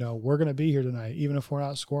 we're going to be here tonight. Even if we're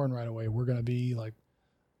not scoring right away, we're going to be like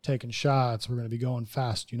taking shots. We're going to be going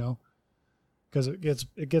fast, because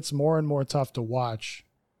it gets more and more tough to watch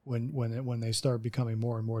when they start becoming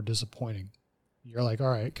more and more disappointing. You're like, all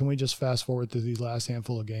right, can we just fast forward through these last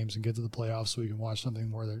handful of games and get to the playoffs so we can watch something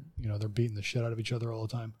where they're beating the shit out of each other all the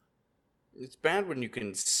time? It's bad when you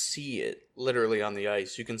can see it literally on the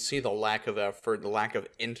ice. You can see the lack of effort, the lack of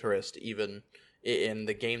interest even in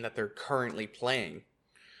the game that they're currently playing.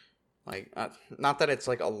 Like, not that it's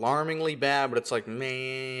like alarmingly bad, but it's like,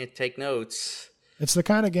 man, take notes. It's the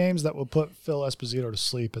kind of games that will put Phil Esposito to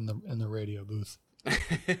sleep in the radio booth.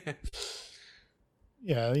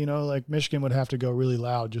 Yeah, like Michigan would have to go really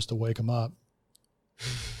loud just to wake him up.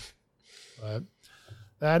 But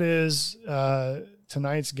that is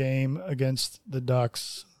tonight's game against the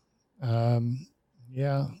Ducks.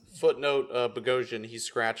 Yeah. Footnote, Bogosian, he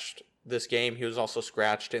scratched this game. He was also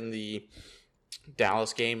scratched in the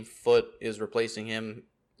Dallas game. Foot is replacing him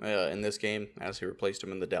in this game, as he replaced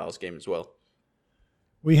him in the Dallas game as well.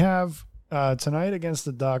 We have tonight against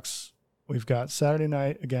the Ducks. We've got Saturday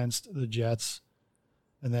night against the Jets.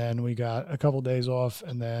 And then we got a couple days off,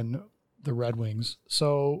 and then the Red Wings.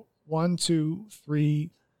 So 1, 2,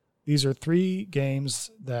 3. These are 3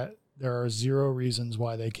 games that there are 0 reasons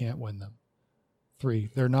why they can't win them.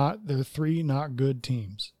 3. They're 3 not good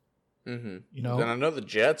teams. Mm-hmm. And I know the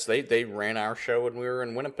Jets, they ran our show when we were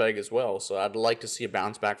in Winnipeg as well. So I'd like to see a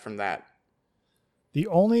bounce back from that. The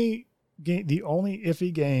only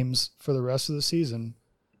iffy games for the rest of the season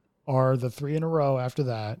are the 3 in a row after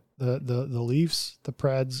that. The Leafs, the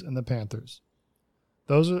Preds, and the Panthers.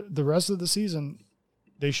 Those are the rest of the season.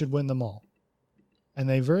 They should win them all. And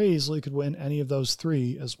they very easily could win any of those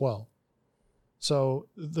 3 as well. So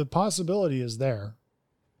the possibility is there.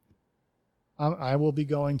 I will be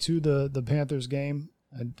going to the Panthers game.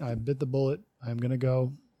 I bit the bullet. I'm going to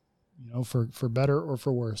go, for better or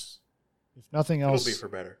for worse. If nothing else, it'll be for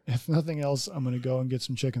better. If nothing else, I'm going to go and get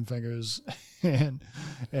some chicken fingers and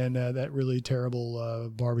that really terrible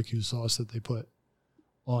barbecue sauce that they put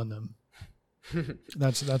on them.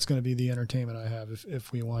 That's going to be the entertainment I have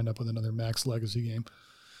if we wind up with another Max Legacy game.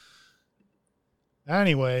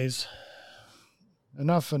 Anyways,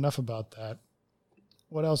 enough about that.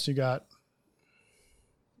 What else you got?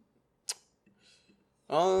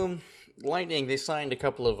 Lightning, they signed a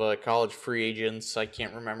couple of college free agents. I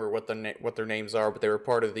can't remember what their names are, but they were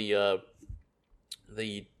part of the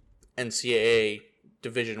NCAA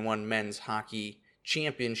Division I men's hockey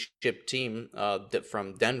championship team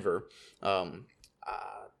from Denver. I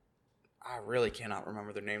really cannot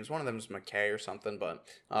remember their names. One of them is McKay or something, but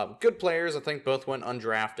good players. I think both went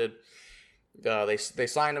undrafted. They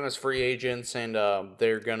signed them as free agents, and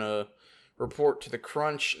they're gonna report to the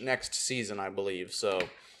Crunch next season, I believe. So,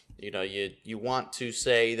 you want to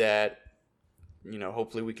say that,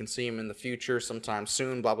 hopefully we can see him in the future sometime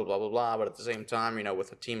soon, blah, blah, blah, blah, blah. But at the same time,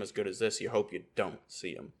 with a team as good as this, you hope you don't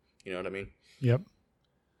see him. You know what I mean? Yep.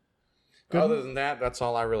 Good. Other than that, that's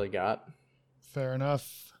all I really got. Fair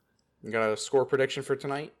enough. You got a score prediction for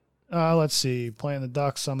tonight? Let's see. Playing the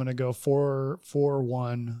Ducks, I'm going to go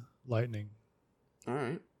 4-1 Lightning.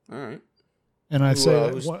 All right. And I'd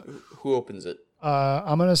say who opens it?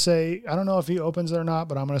 I'm going to say, I don't know if he opens it or not,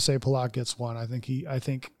 but I'm going to say Palat gets one. I think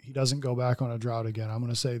he doesn't go back on a drought again. I'm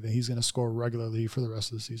going to say that he's going to score regularly for the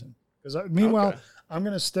rest of the season. Because meanwhile, okay. I'm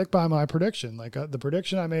going to stick by my prediction. Like the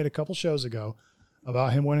prediction I made a couple shows ago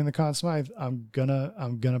about him winning the Conn Smythe, I'm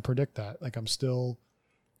gonna predict that. Like I'm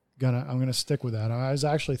gonna stick with that. I was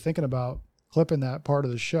actually thinking about clipping that part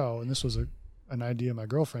of the show, and this was an idea my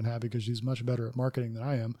girlfriend had because she's much better at marketing than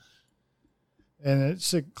I am. And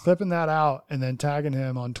it's clipping that out and then tagging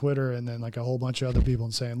him on Twitter and then like a whole bunch of other people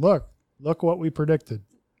and saying, look what we predicted.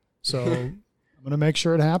 So I'm going to make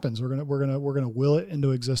sure it happens. We're going to will it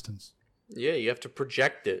into existence. Yeah. You have to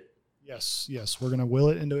project it. Yes. We're going to will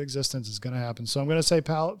it into existence. It's going to happen. So I'm going to say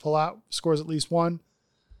Palat scores at least one.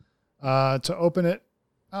 To open it,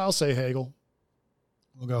 I'll say Hagel.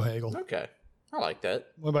 We'll go Hagel. Okay. I like that.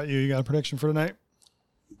 What about you? You got a prediction for tonight?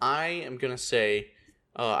 I am going to say,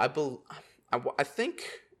 I think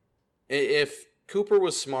if Cooper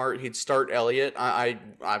was smart, he'd start Elliott.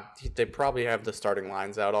 They probably have the starting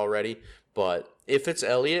lines out already, but if it's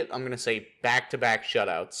Elliott, I'm going to say back-to-back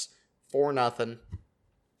shutouts, 4-0.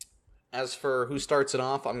 As for who starts it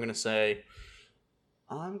off, I'm going to say,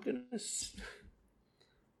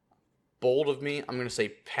 bold of me, I'm going to say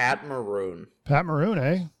Pat Maroon. Pat Maroon,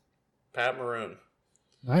 eh? Pat Maroon.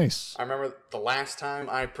 Nice. I remember the last time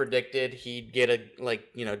I predicted he'd get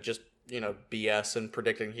BS and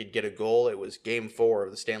predicting he'd get a goal. It was Game 4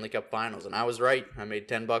 of the Stanley Cup Finals, and I was right. I made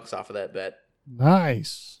 $10 off of that bet.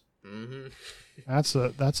 Nice. Mm-hmm. That's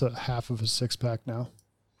a half of a six-pack now.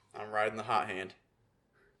 I'm riding the hot hand.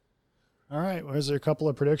 All right. Well, there a couple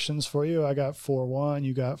of predictions for you. I got 4-1.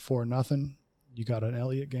 You got 4-0. You got an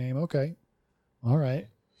Elliott game. Okay. All right.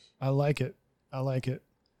 I like it.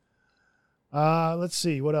 Let's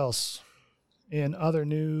see. What else? In other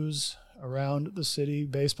news around the city,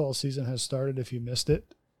 baseball season has started if you missed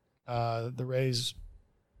it. The Rays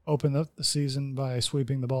opened up the season by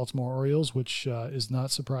sweeping the Baltimore Orioles, which is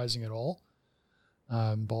not surprising at all.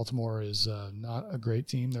 Baltimore is not a great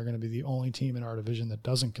team. They're going to be the only team in our division that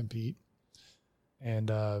doesn't compete.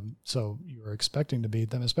 And so you were expecting to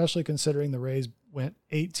beat them, especially considering the Rays went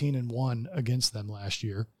 18-1 against them last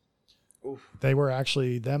year. Oof. They were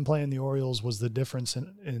actually, them playing the Orioles was the difference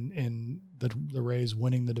in the Rays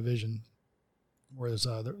winning the division, whereas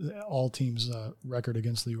all teams' record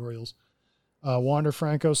against the Orioles. Wander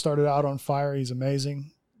Franco started out on fire. He's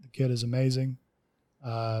amazing. The kid is amazing.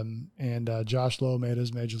 And Josh Lowe made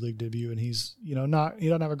his major league debut, and he's, he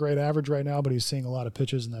doesn't have a great average right now, but he's seeing a lot of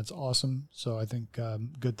pitches, and that's awesome. So I think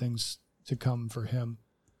good things to come for him.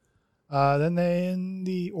 Then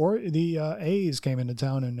the A's came into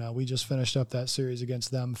town, and we just finished up that series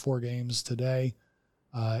against them, 4 games today,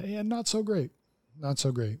 and not so great. Not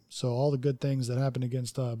so great. So all the good things that happened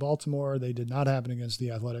against Baltimore, they did not happen against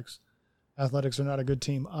the Athletics. Athletics are not a good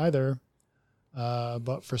team either,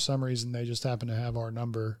 but for some reason they just happened to have our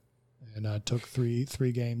number and took three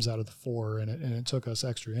games out of the 4, and it took us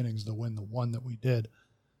extra innings to win the 1 that we did.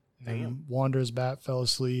 And Wander's bat fell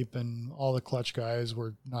asleep, and all the clutch guys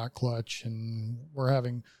were not clutch, and we're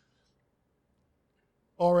having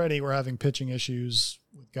pitching issues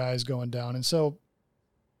with guys going down. And so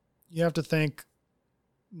you have to think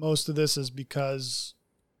most of this is because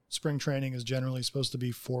spring training is generally supposed to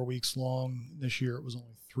be 4 weeks long. This year it was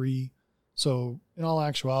only 3. So in all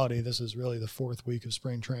actuality, this is really the 4th week of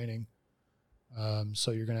spring training.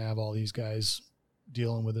 So you're going to have all these guys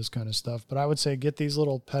dealing with this kind of stuff. But I would say get these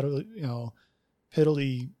little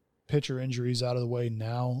piddly pitcher injuries out of the way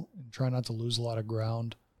now and try not to lose a lot of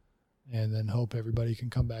ground, and then hope everybody can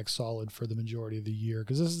come back solid for the majority of the year.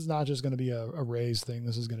 Because this is not just going to be a Rays thing.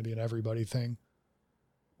 This is going to be an everybody thing.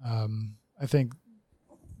 I think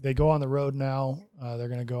they go on the road now. They're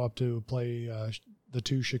going to go up to play the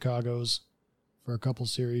 2 Chicagos for a couple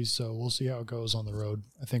series. So we'll see how it goes on the road.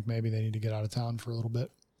 I think maybe they need to get out of town for a little bit.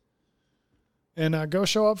 And go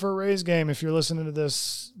show up for a Rays game. If you're listening to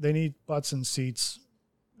this, they need butts and seats.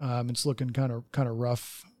 It's looking kind of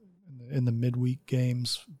rough in the midweek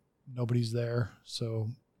games. Nobody's there. So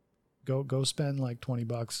go spend like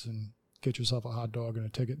 $20 and get yourself a hot dog and a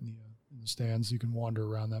ticket in the stands. You can wander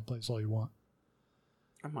around that place all you want.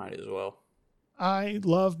 I might as well. I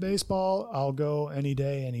love baseball. I'll go any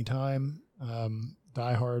day, anytime.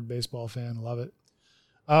 Diehard baseball fan. Love it.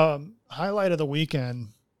 Highlight of the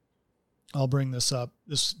weekend. I'll bring this up.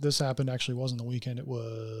 This happened, actually wasn't the weekend. It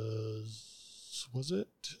was it?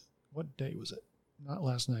 What day was it? Not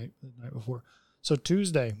last night, the night before. So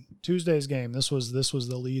Tuesday's game. This was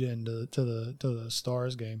the lead in to the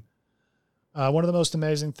Stars game. One of the most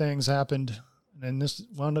amazing things happened, and this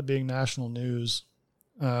wound up being national news.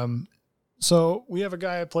 So we have a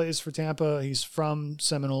guy that plays for Tampa. He's from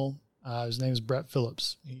Seminole. His name is Brett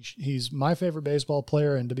Phillips. He's my favorite baseball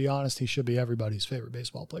player, and to be honest, he should be everybody's favorite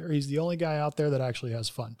baseball player. He's the only guy out there that actually has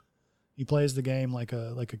fun. He plays the game like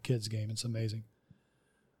a kid's game. It's amazing.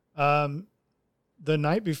 The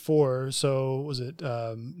night before, so was it?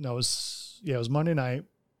 It was Monday night.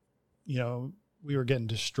 We were getting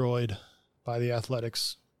destroyed by the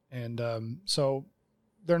Athletics, and so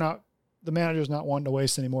the manager's not wanting to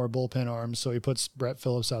waste any more bullpen arms, so he puts Brett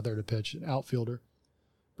Phillips out there to pitch, an outfielder.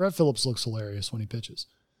 Brett Phillips looks hilarious when he pitches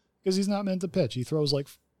because he's not meant to pitch. He throws like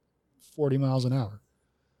 40 miles an hour.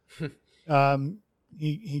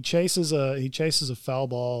 He chases a foul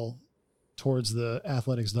ball towards the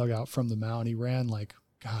Athletics dugout from the mound. He ran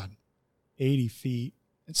 80 feet.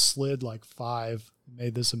 It slid 5,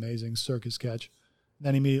 made this amazing circus catch. And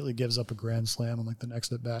then immediately gives up a grand slam on the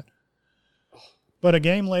next at bat. But a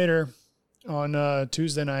game later on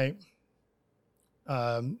Tuesday night,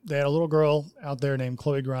 they had a little girl out there named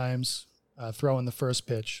Chloe Grimes throwing the first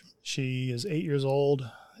pitch. She is 8 years old,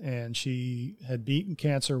 and she had beaten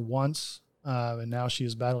cancer once, and now she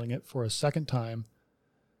is battling it for a second time.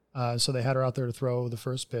 So they had her out there to throw the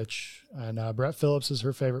first pitch, and Brett Phillips is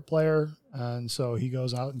her favorite player, and so he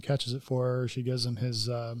goes out and catches it for her. She gives him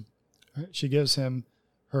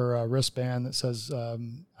her wristband that says, I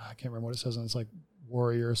can't remember what it says on it. It's like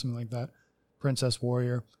Warrior or something like that, Princess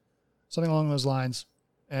Warrior, something along those lines,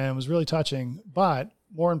 and it was really touching. But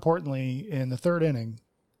more importantly, in the 3rd inning,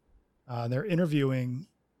 they're interviewing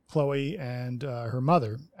Chloe and her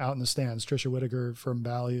mother out in the stands. Trisha Whitaker from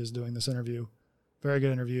Bally is doing this interview. Very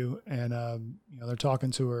good interview. And, they're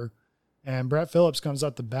talking to her. And Brett Phillips comes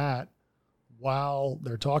up to bat while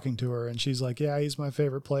they're talking to her. And she's like, yeah, he's my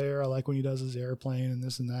favorite player. I like when he does his airplane and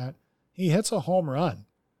this and that. He hits a home run.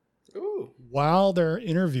 Ooh. While they're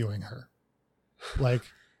interviewing her.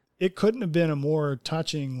 It couldn't have been a more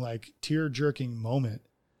touching, tear-jerking moment.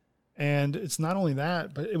 And it's not only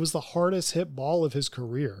that, but it was the hardest hit ball of his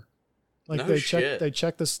career. Like No they shit.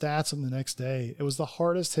 checked the stats on the next day. It was the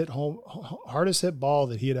hardest hit ball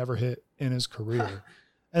that he had ever hit in his career.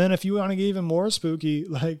 And then if you want to get even more spooky,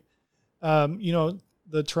 like,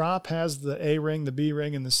 the Trop has the A ring, the B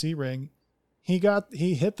ring, and the C ring. He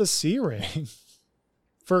hit the C ring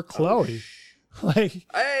for Chloe. Like,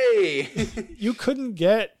 hey, you couldn't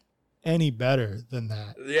get any better than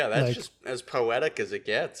that. Yeah, that's like, just as poetic as it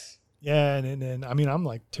gets. Yeah, and I mean, I'm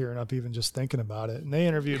like tearing up even just thinking about it. And they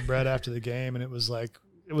interviewed Brett after the game, and it was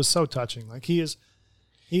so touching. Like he is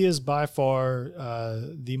by far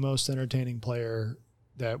the most entertaining player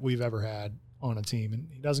that we've ever had on a team. And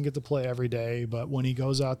he doesn't get to play every day, but when he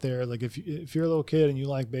goes out there, like if you're a little kid and you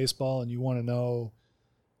like baseball and you want to know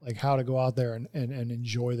like how to go out there and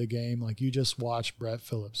enjoy the game, like you just watch Brett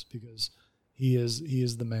Phillips, because he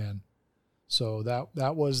is the man. So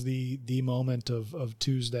that was the moment of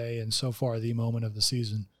Tuesday, and so far the moment of the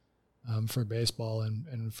season for baseball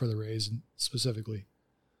and for the Rays specifically.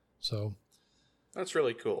 So that's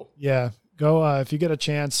really cool. Yeah, go if you get a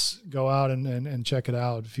chance, go out and check it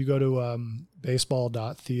out. If you go to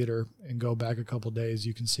baseball.theater and go back a couple days,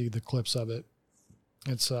 you can see the clips of it.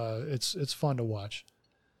 It's fun to watch.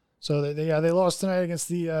 So they lost tonight against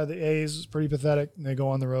the A's. It's pretty pathetic. And they go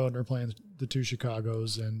on the road and they're playing the two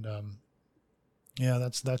Chicagos, and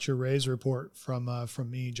that's your Rays report from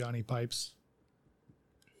me, Johnny Pipes.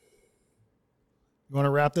 You want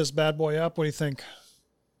to wrap this bad boy up? What do you think?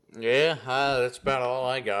 Yeah, that's about all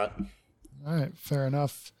I got. All right, fair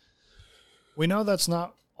enough. We know that's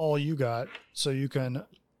not all you got, so you can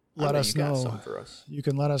let us know. Got some for us. You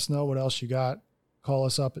can let us know what else you got. Call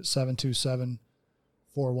us up at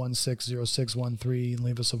 727-416-0613 and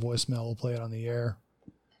leave us a voicemail. We'll play it on the air.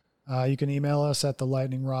 You can email us at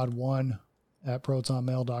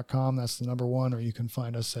thelightningrod1@protonmail.com. That's the number 1, or you can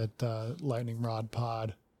find us at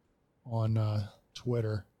lightningrodpod on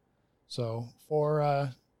Twitter. So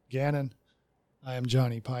for Gannon, I am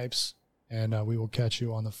Johnny Pipes, and we will catch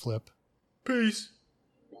you on the flip. Peace.